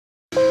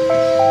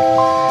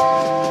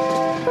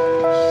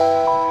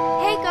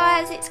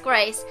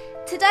guys,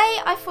 today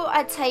I thought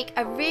I'd take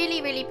a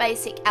really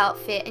basic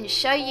outfit and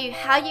show you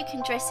how you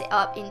can dress it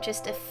up in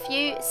just a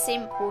few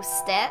simple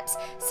steps.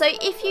 So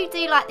if you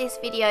do like this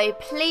video,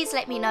 please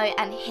let me know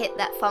and hit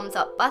that thumbs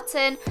up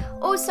button.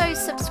 Also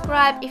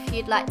subscribe if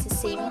you'd like to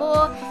see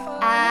more,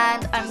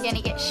 and I'm going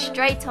to get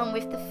straight on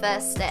with the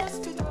first step.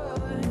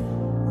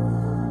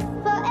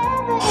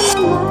 Forever in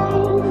my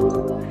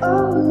mind,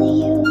 only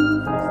you.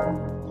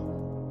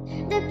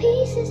 The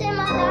pieces in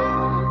my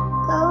life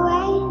go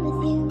away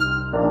with you.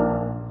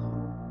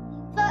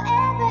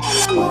 Forever in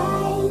my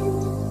mind,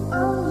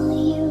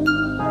 only you.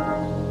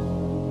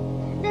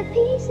 The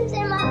pieces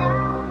in my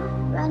life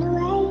run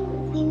away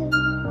with you.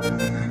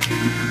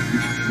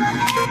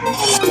 Forever in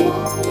my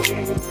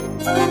mind,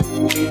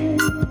 only you.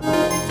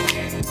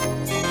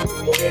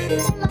 The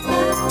pieces in my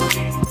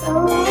life go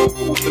away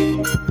with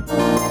you.